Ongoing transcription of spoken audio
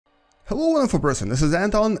Hello wonderful person, this is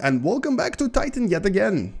Anton and welcome back to Titan yet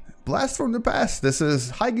again. Blast from the past, this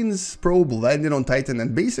is Huygens probe landing on Titan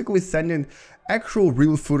and basically sending actual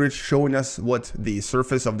real footage showing us what the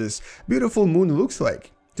surface of this beautiful moon looks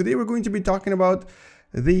like. Today we're going to be talking about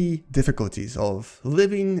the difficulties of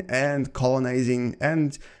living and colonizing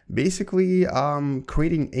and basically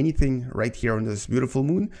creating anything right here on this beautiful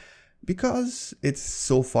moon because it's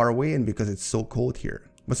so far away and because it's so cold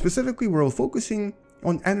here. But specifically we're focusing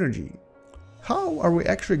on energy. How are we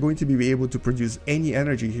actually going to be able to produce any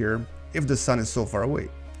energy here if the sun is so far away?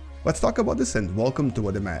 Let's talk about this and welcome to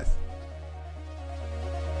What the Math.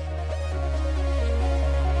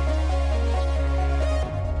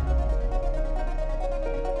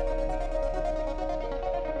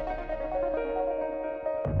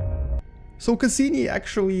 So Cassini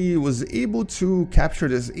actually was able to capture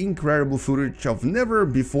this incredible footage of never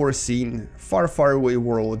before seen far away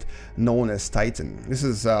world known as Titan. This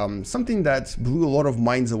is something that blew a lot of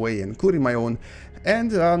minds away, including my own,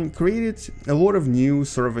 and created a lot of new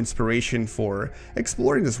sort of inspiration for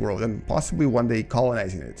exploring this world and possibly one day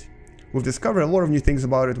colonizing it. We've discovered a lot of new things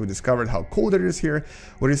about it. We discovered how cold it is here.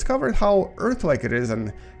 We discovered how Earth-like it is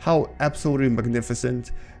and how absolutely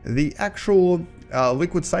magnificent the actual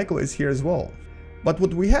liquid cycle is here as well. But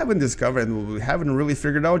what we haven't discovered and what we haven't really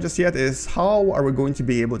figured out just yet is how are we going to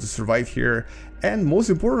be able to survive here and most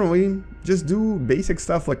importantly, just do basic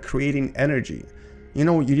stuff like creating energy. You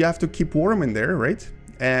know, you have to keep warm in there, right?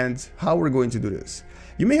 And how we're going to do this.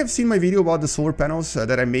 You may have seen my video about the solar panels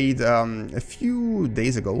that I made a few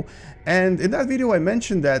days ago, and in that video I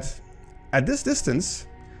mentioned that at this distance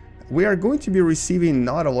we are going to be receiving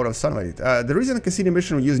not a lot of sunlight. The reason a Cassini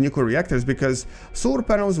mission would use nuclear reactors because solar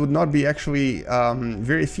panels would not be actually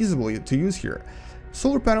very feasible to use here.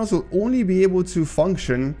 Solar panels will only be able to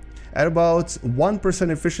function at about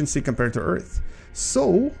 1% efficiency compared to Earth.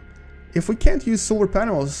 So if we can't use solar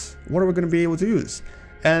panels, what are we going to be able to use?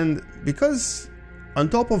 And because on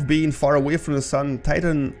top of being far away from the sun,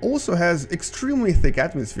 Titan also has extremely thick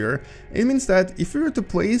atmosphere. It means that if we were to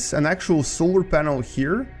place an actual solar panel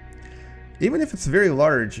here, even if it's very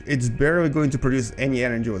large, it's barely going to produce any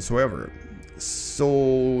energy whatsoever.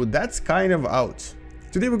 So that's kind of out.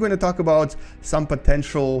 Today we're going to talk about some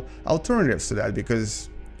potential alternatives to that because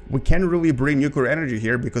we can't really bring nuclear energy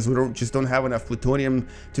here because we just don't have enough plutonium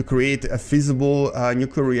to create a feasible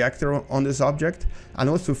nuclear reactor on this object,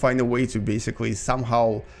 unless we find a way to basically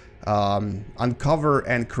somehow uncover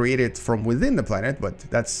and create it from within the planet, but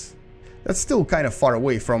that's still kind of far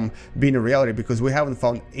away from being a reality because we haven't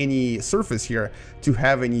found any surface here to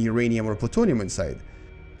have any uranium or plutonium inside.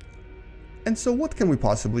 And so what can we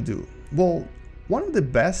possibly do? Well, one of the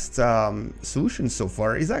best solutions so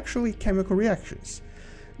far is actually chemical reactions.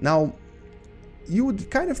 Now, you would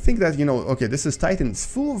kind of think that, you know, okay, this is Titan, it's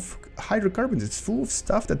full of hydrocarbons, it's full of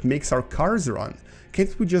stuff that makes our cars run.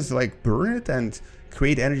 Can't we just like burn it and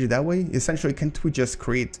create energy that way? Essentially, can't we just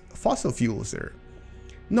create fossil fuels there?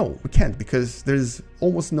 No, we can't because there's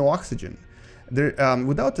almost no oxygen.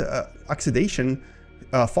 Without oxidation,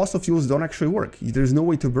 fossil fuels don't actually work. There's no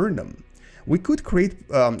way to burn them. We could create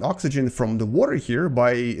oxygen from the water here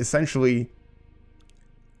by essentially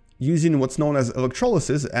using what's known as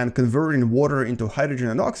electrolysis and converting water into hydrogen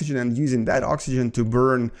and oxygen and using that oxygen to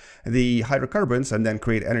burn the hydrocarbons and then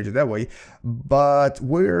create energy that way. But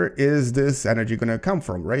where is this energy going to come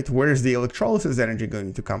from, right? Where is the electrolysis energy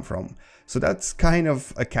going to come from? So that's kind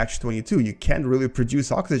of a catch-22. You can't really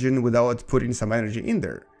produce oxygen without putting some energy in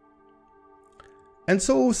there. And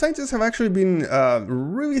so scientists have actually been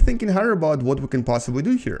really thinking hard about what we can possibly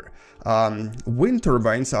do here. Wind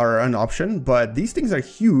turbines are an option, but these things are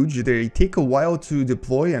huge, they take a while to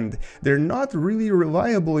deploy and they're not really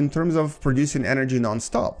reliable in terms of producing energy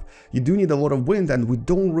non-stop. You do need a lot of wind and we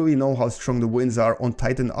don't really know how strong the winds are on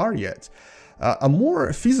Titan R yet. A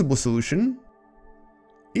more feasible solution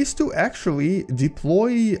is to actually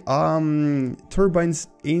deploy turbines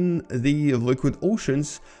in the liquid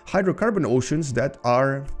oceans, hydrocarbon oceans that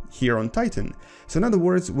are here on Titan. So in other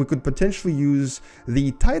words, we could potentially use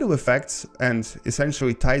the tidal effects and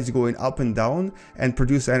essentially tides going up and down and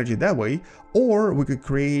produce energy that way, or we could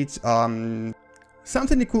create something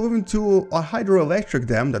equivalent to a hydroelectric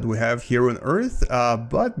dam that we have here on Earth,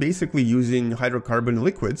 but basically using hydrocarbon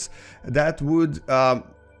liquids that would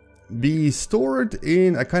be stored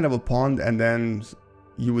in a kind of a pond, and then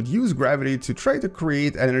you would use gravity to try to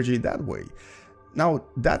create energy that way. Now,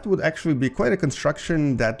 that would actually be quite a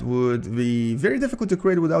construction that would be very difficult to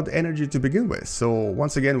create without energy to begin with. So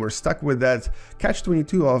once again, we're stuck with that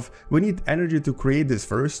catch-22 of we need energy to create this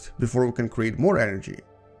first before we can create more energy.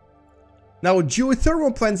 Now,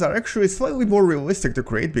 geothermal plants are actually slightly more realistic to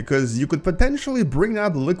create because you could potentially bring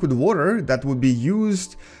up liquid water that would be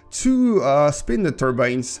used to spin the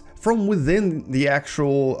turbines from within the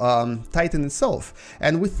actual Titan itself.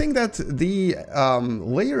 And we think that the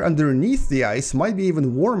layer underneath the ice might be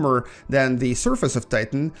even warmer than the surface of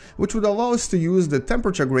Titan, which would allow us to use the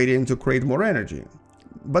temperature gradient to create more energy.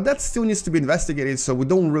 But that still needs to be investigated, so we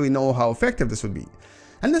don't really know how effective this would be.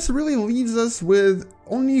 And this really leaves us with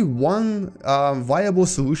only one viable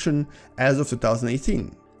solution as of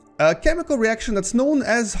 2018. A chemical reaction that's known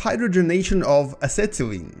as hydrogenation of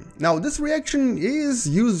acetylene. Now, this reaction is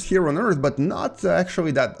used here on Earth, but not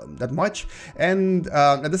actually that much. And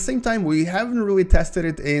at the same time, we haven't really tested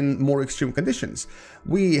it in more extreme conditions.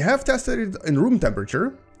 We have tested it in room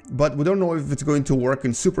temperature, but we don't know if it's going to work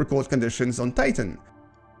in super cold conditions on Titan.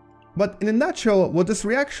 But in a nutshell, what this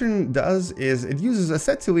reaction does is it uses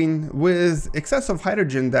acetylene with excess of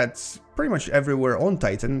hydrogen that's pretty much everywhere on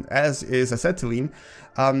Titan, as is acetylene,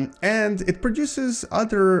 and it produces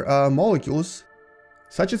other molecules,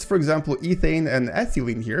 such as, for example, ethane and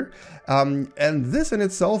ethylene here, and this in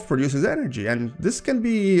itself produces energy, and this can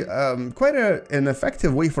be quite an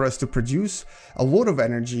effective way for us to produce a lot of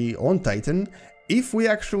energy on Titan if we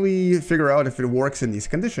actually figure out if it works in these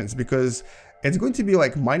conditions, because it's going to be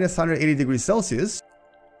like minus 180 degrees Celsius,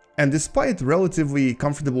 and despite relatively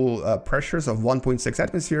comfortable pressures of 1.6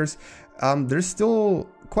 atmospheres, there's still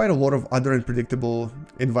quite a lot of other unpredictable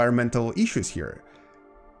environmental issues here.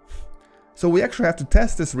 So we actually have to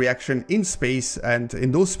test this reaction in space and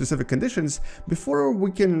in those specific conditions before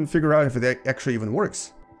we can figure out if it actually even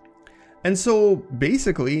works. And so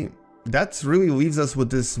basically, that really leaves us with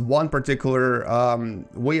this one particular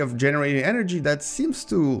way of generating energy that seems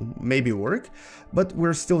to maybe work, but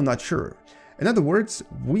we're still not sure. In other words,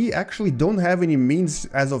 we actually don't have any means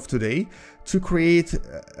as of today to create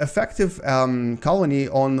effective colony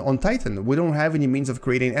on Titan. We don't have any means of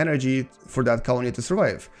creating energy for that colony to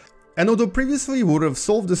survive. And although previously we would have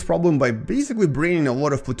solved this problem by basically bringing a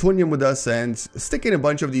lot of plutonium with us and sticking a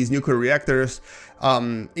bunch of these nuclear reactors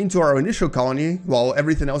into our initial colony while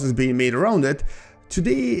everything else is being made around it,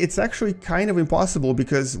 today it's actually kind of impossible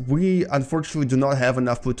because we unfortunately do not have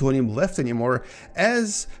enough plutonium left anymore,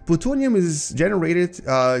 as plutonium is generated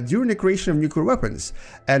during the creation of nuclear weapons,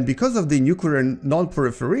 and because of the nuclear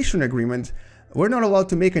non-proliferation agreement, we're not allowed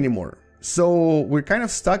to make any more. So we're kind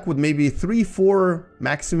of stuck with maybe 3-4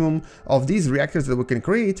 maximum of these reactors that we can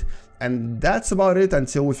create, and that's about it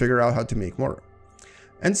until we figure out how to make more.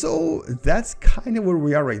 And so that's kind of where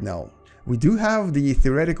we are right now. We do have the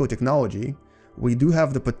theoretical technology, we do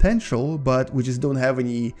have the potential, but we just don't have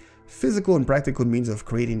any physical and practical means of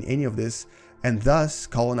creating any of this, and thus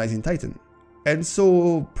colonizing Titan. And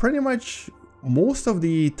so pretty much most of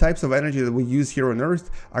the types of energy that we use here on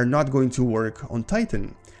Earth are not going to work on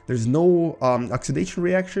Titan. There's no oxidation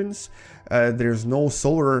reactions, there's no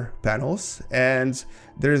solar panels, and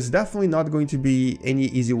there's definitely not going to be any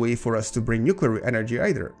easy way for us to bring nuclear energy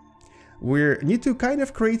either. We need to kind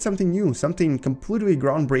of create something new, something completely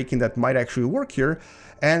groundbreaking that might actually work here,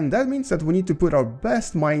 and that means that we need to put our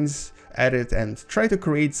best minds at it and try to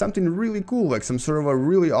create something really cool, like some sort of a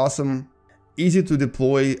really awesome, easy to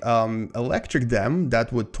deploy electric dam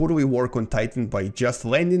that would totally work on Titan by just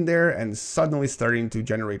landing there and suddenly starting to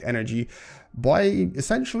generate energy by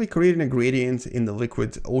essentially creating a gradient in the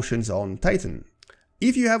liquid oceans on Titan.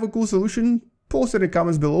 If you have a cool solution, post it in the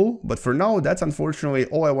comments below, but for now that's unfortunately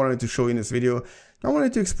all I wanted to show you in this video. I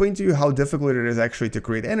wanted to explain to you how difficult it is actually to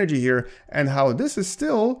create energy here, and how this is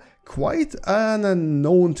still quite an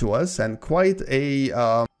unknown to us and quite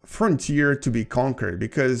a frontier to be conquered,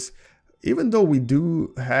 because even though we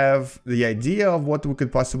do have the idea of what we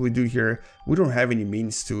could possibly do here, we don't have any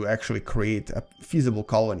means to actually create a feasible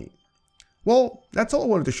colony. Well, that's all I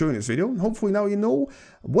wanted to show you in this video. Hopefully now you know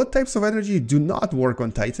what types of energy do not work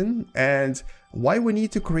on Titan and why we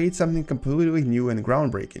need to create something completely new and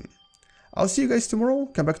groundbreaking. I'll see you guys tomorrow.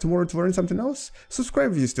 Come back tomorrow to learn something else.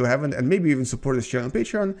 Subscribe if you still haven't, and maybe even support this channel on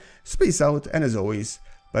Patreon. Space out, and as always,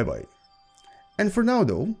 bye bye. And for now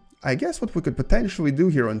though, I guess what we could potentially do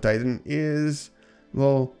here on Titan is,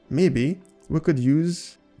 well, maybe we could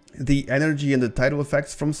use the energy and the tidal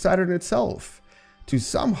effects from Saturn itself to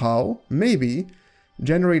somehow, maybe,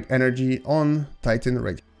 generate energy on Titan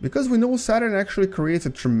right. Because we know Saturn actually creates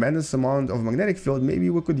a tremendous amount of magnetic field,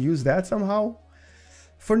 maybe we could use that somehow?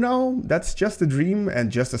 For now, that's just a dream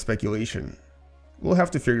and just a speculation. We'll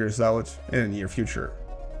have to figure this out in the near future.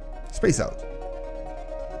 Space out.